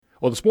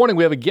Well, this morning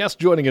we have a guest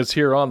joining us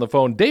here on the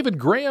phone. David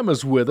Graham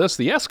is with us.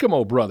 The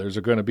Eskimo Brothers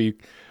are going to be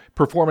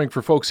performing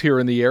for folks here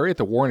in the area at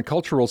the Warren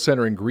Cultural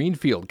Center in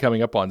Greenfield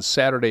coming up on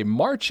Saturday,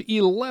 March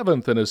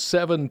 11th, in a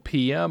 7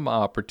 p.m.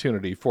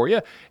 opportunity for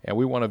you. And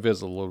we want to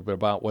visit a little bit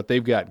about what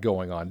they've got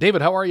going on.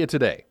 David, how are you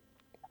today?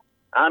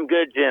 I'm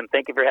good, Jim.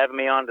 Thank you for having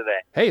me on today.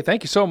 Hey,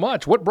 thank you so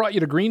much. What brought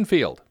you to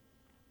Greenfield?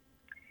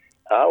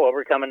 Well,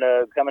 we're coming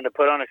to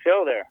put on a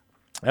show there.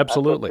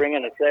 Absolutely. That's what's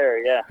bringing us there,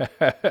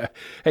 yeah.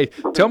 Hey,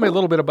 tell me a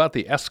little bit about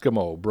the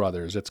Eskimo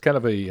Brothers. It's kind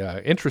of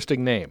a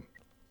interesting name.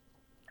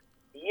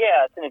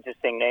 Yeah, it's an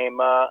interesting name.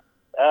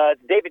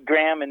 It's David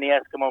Graham and the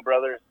Eskimo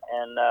Brothers,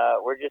 and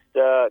we're just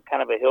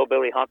kind of a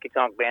hillbilly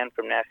honky-tonk band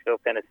from Nashville,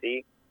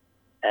 Tennessee.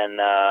 And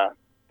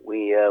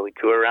we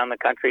tour around the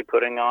country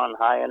putting on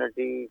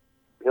high-energy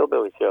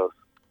hillbilly shows.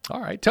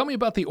 All right. Tell me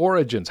about the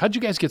origins. How'd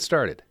you guys get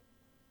started?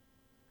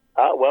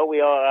 Well,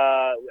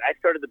 I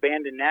started the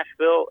band in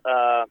Nashville,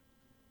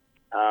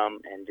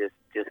 and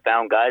just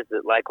found guys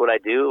that like what I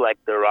do, like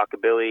the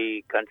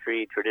rockabilly,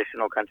 country,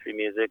 traditional country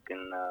music,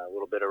 and a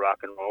little bit of rock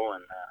and roll,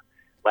 and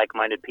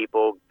like-minded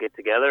people get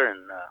together, and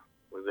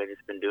we've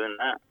just been doing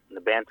that. And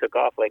the band took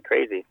off like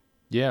crazy.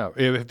 Yeah.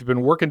 Have you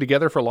been working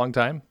together for a long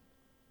time?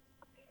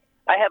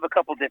 I have a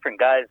couple different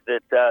guys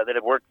that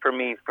have worked for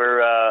me.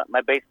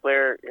 My bass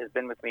player has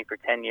been with me for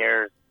 10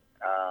 years.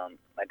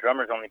 My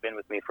drummer's only been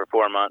with me for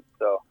 4 months,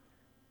 so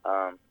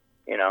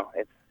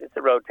it's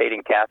a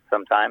rotating cast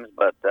sometimes,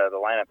 but the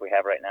lineup we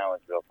have right now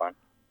is real fun.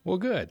 Well,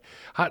 good.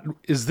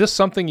 Is this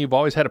something you've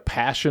always had a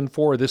passion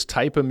for, this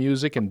type of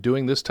music and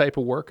doing this type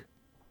of work?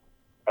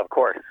 Of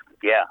course,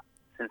 yeah.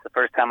 Since the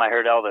first time I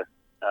heard Elvis,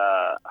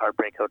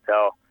 Heartbreak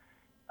Hotel,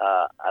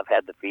 I've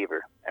had the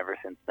fever ever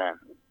since then.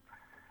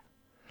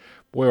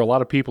 Boy, a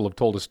lot of people have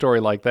told a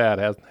story like that,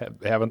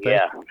 haven't they?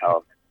 Yeah.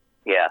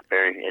 Yeah,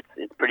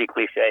 it's pretty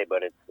cliche,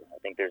 but I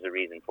think there's a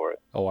reason for it.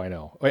 Oh, I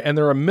know. And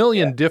there are a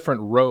million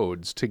different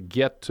roads to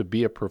get to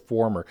be a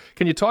performer.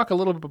 Can you talk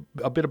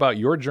a bit about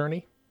your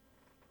journey?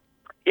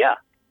 Yeah.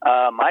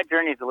 My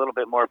journey is a little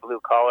bit more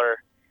blue collar,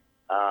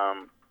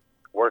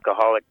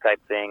 workaholic type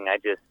thing. I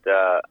just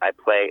I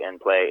play and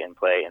play and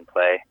play and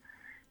play,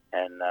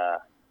 and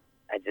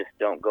I just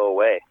don't go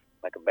away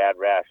like a bad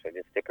rash. I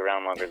just stick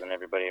around longer than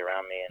everybody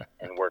around me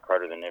and work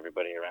harder than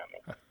everybody around me.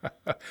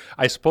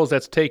 I suppose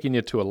that's taken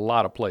you to a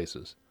lot of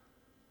places.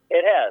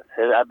 It has.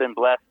 I've been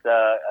blessed.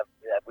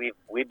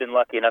 We've been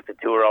lucky enough to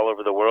tour all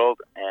over the world,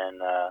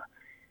 and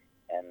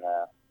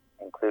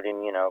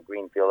including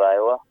Greenfield,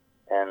 Iowa,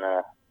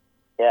 and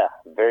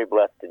very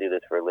blessed to do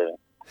this for a living.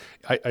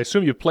 I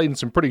assume you've played in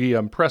some pretty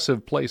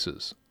impressive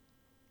places.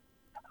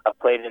 I've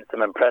played in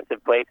some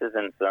impressive places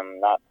and some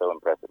not so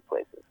impressive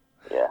places.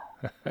 Yeah,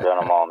 done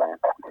them all, man.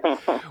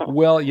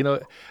 Well,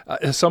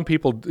 some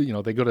people,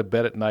 they go to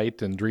bed at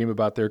night and dream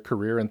about their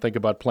career and think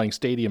about playing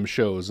stadium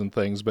shows and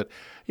things. But,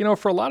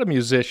 for a lot of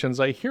musicians,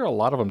 I hear a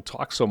lot of them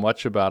talk so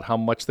much about how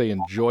much they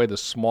enjoy the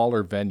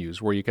smaller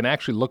venues where you can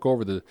actually look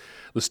over the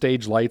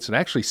stage lights and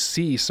actually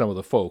see some of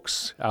the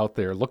folks out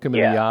there, look them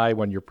in the eye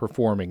when you're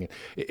performing.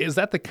 Is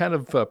that the kind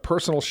of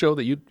personal show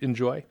that you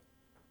enjoy?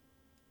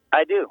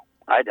 I do.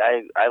 I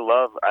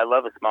love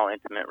a small,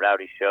 intimate,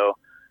 rowdy show.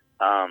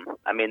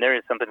 There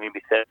is something to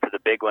be said for the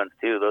big ones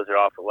too. Those are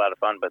also a lot of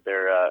fun, but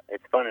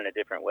it's fun in a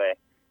different way.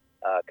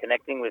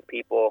 Connecting with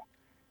people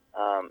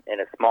in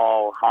a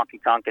small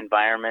honky-tonk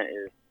environment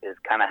is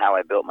kind of how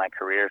I built my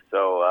career.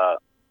 So,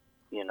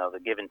 the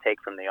give and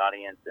take from the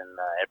audience and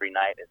every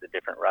night is a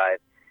different ride.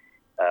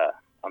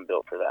 I'm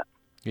built for that.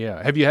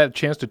 Yeah. Have you had a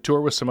chance to tour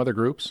with some other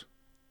groups?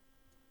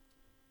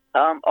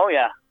 Oh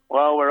yeah.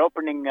 Well, we're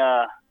opening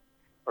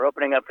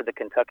up for the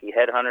Kentucky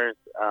Headhunters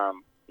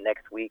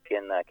next week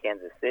in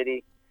Kansas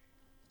City,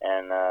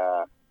 and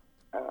what's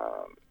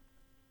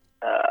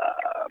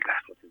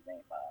his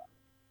name?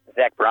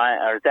 Zach Brown.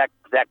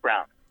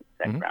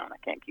 Mm-hmm. Brown. I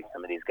can't keep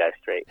some of these guys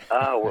straight.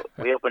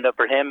 We opened up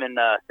for him in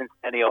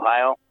Cincinnati,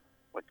 Ohio,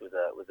 which was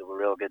a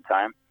real good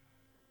time.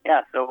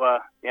 Yeah. So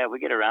we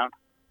get around.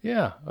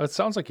 Yeah, it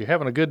sounds like you're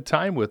having a good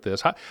time with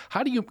this.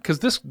 How do you? Because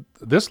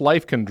this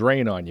life can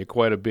drain on you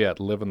quite a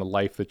bit, living the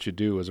life that you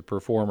do as a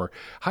performer.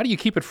 How do you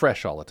keep it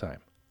fresh all the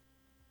time?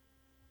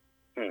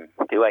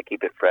 Do I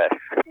keep it fresh?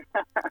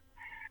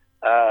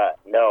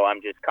 No,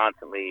 I'm just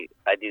constantly.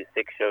 I do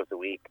 6 shows a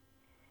week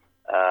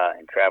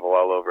and travel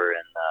all over,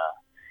 and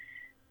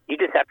you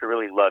just have to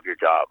really love your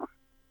job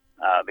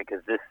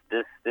because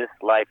this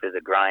life is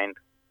a grind,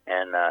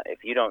 and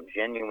if you don't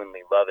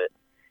genuinely love it,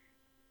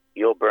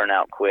 you'll burn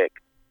out quick.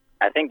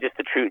 I think just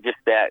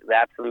the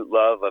absolute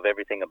love of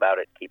everything about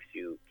it keeps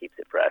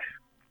it fresh.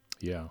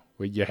 Yeah,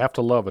 well, you have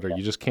to love it, or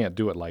you just can't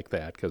do it like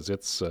that because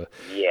it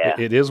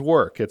is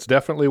work. It's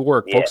definitely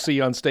work. Yeah. Folks see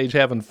you on stage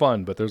having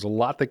fun, but there's a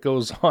lot that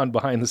goes on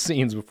behind the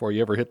scenes before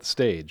you ever hit the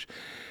stage.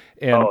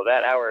 And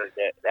that hour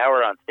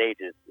on stage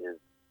is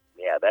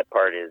that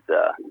part is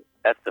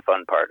that's the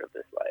fun part of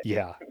this life.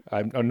 Yeah,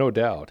 I'm no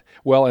doubt.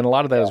 Well, and a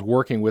lot of that is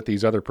working with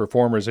these other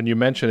performers, and you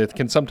mentioned it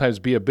can sometimes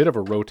be a bit of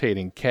a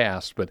rotating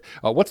cast. But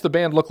what's the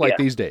band look like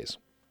these days?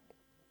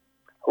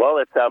 Well,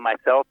 it's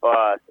myself.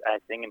 I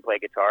sing and play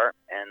guitar,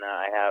 and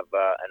I have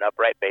an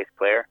upright bass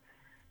player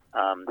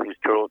who's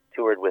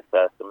toured with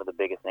some of the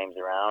biggest names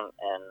around,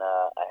 and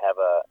I have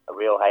a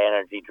real high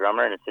energy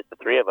drummer, and it's just the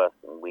three of us,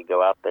 and we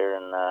go out there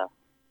and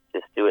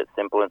just do it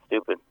simple and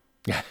stupid.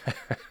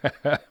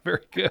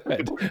 Very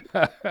good.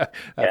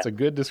 That's a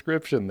good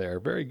description there.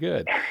 Very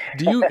good.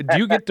 Do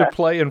you get to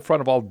play in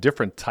front of all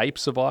different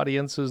types of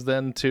audiences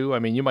then too? I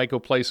mean, you might go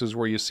places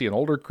where you see an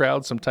older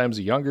crowd, sometimes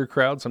a younger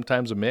crowd,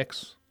 sometimes a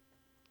mix.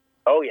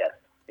 Oh yes,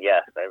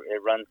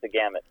 it runs the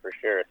gamut for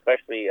sure.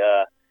 Especially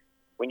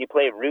when you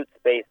play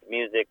roots-based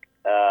music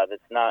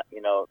that's not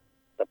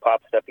the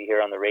pop stuff you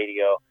hear on the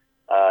radio.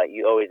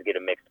 You always get a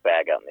mixed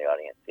bag out in the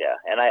audience. Yeah,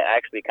 and I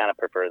actually kind of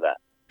prefer that.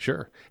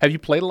 Sure. Have you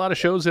played a lot of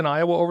shows in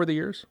Iowa over the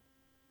years?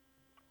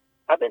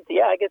 I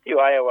get to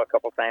Iowa a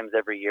couple times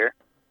every year.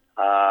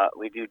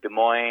 We do Des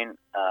Moines,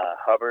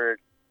 Hubbard.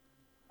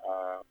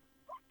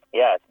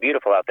 It's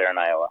beautiful out there in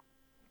Iowa.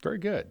 Very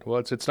good. Well,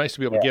 it's nice to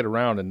be able to get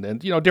around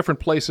and different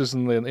places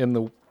in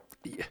the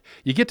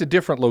you get to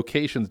different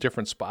locations,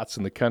 different spots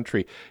in the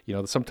country.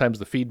 Sometimes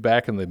the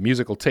feedback and the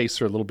musical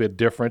tastes are a little bit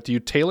different. Do you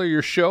tailor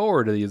your show,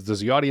 or does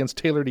the audience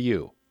tailor to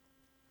you?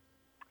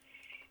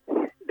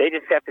 They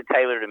just have to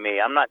tailor to me.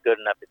 I'm not good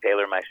enough to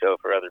tailor my show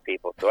for other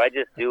people. So I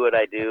just do what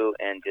I do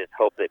and just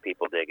hope that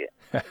people dig it.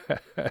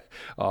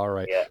 All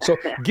right. Yeah. So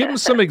give them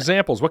some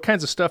examples. What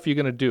kinds of stuff are you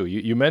going to do?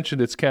 You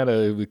mentioned it's kind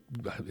of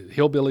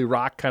hillbilly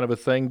rock kind of a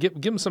thing. Give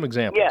them some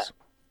examples. Yeah.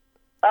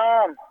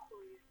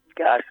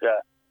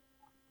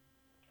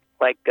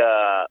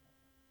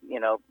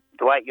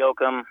 Dwight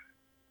Yoakam,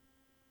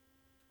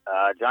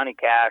 Johnny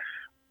Cash,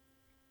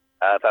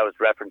 if I was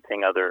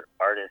referencing other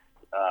artists.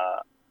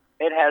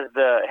 It has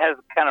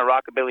kind of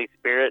rockabilly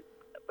spirit,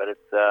 but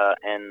it's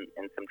and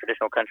some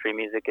traditional country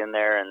music in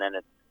there, and then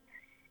it's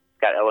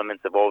got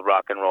elements of old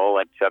rock and roll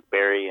like Chuck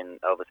Berry and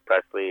Elvis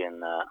Presley,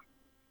 and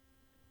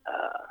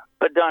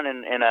but done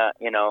in a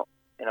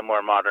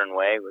more modern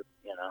way. With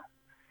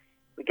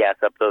we gas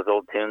up those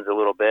old tunes a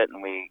little bit,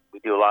 and we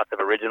do lots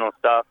of original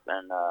stuff,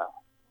 and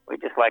we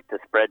just like to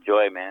spread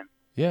joy, man.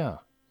 Yeah.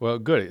 Well,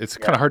 good. It's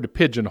kind of hard to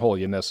pigeonhole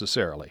you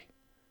necessarily.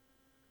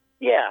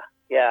 Yeah.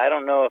 I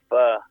don't know if.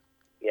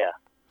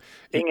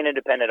 Being an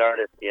independent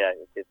artist,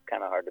 it's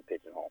kind of hard to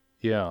pigeonhole.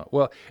 Yeah,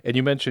 well, and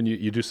you mentioned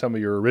you do some of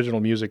your original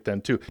music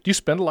then, too. Do you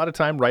spend a lot of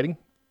time writing?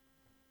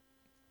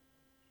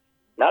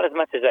 Not as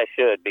much as I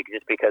should,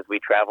 just because we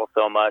travel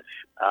so much.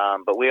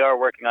 But we are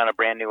working on a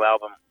brand new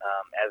album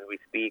as we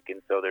speak,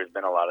 and so there's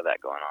been a lot of that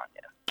going on,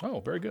 yeah.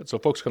 Oh, very good. So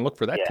folks can look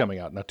for that coming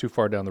out not too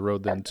far down the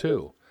road then,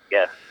 too.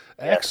 Yes.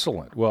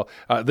 Excellent. Well,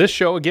 this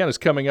show, again, is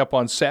coming up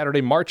on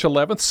Saturday, March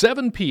 11th,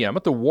 7 p.m.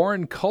 at the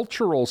Warren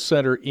Cultural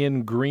Center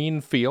in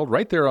Greenfield,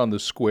 right there on the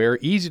square.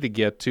 Easy to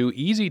get to,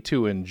 easy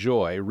to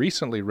enjoy,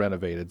 recently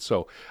renovated.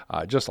 So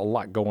just a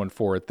lot going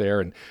for it there.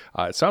 And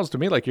it sounds to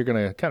me like you're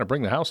going to kind of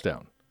bring the house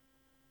down.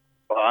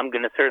 Well, I'm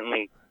going to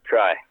certainly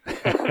try.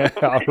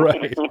 All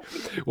right.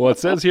 Well, it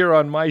says here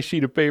on my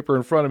sheet of paper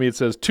in front of me, it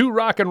says 2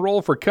 rock and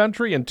roll for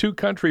country and 2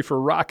 country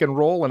for rock and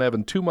roll and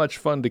having too much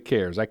fun to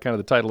care. Is that kind of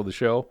the title of the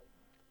show?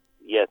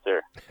 Yes, sir.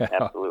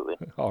 Absolutely.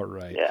 All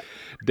right. Yeah.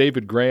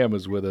 David Graham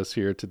is with us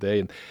here today.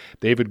 And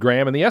David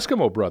Graham and the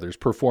Eskimo Brothers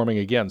performing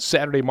again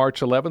Saturday,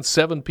 March 11th,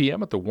 7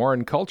 p.m. at the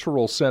Warren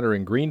Cultural Center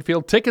in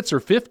Greenfield. Tickets are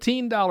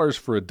 $15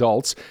 for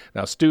adults.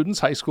 Now,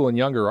 students, high school and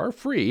younger, are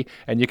free,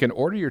 and you can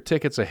order your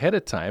tickets ahead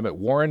of time at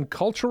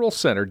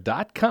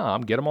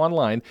warrenculturalcenter.com. Get them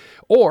online.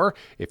 Or,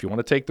 if you want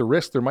to take the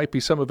risk, there might be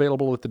some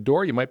available at the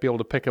door. You might be able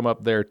to pick them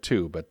up there,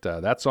 too. But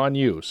that's on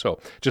you. So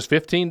just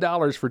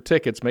 $15 for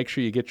tickets. Make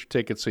sure you get your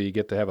tickets so you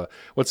get to have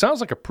what sounds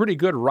like a pretty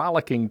good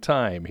rollicking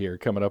time here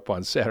coming up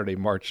on Saturday,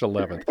 March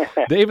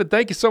 11th. David,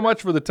 thank you so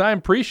much for the time.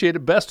 Appreciate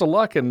it. Best of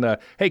luck, and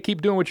hey,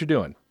 keep doing what you're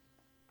doing.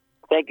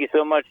 Thank you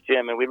so much,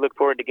 Jim, and we look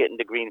forward to getting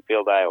to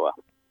Greenfield, Iowa.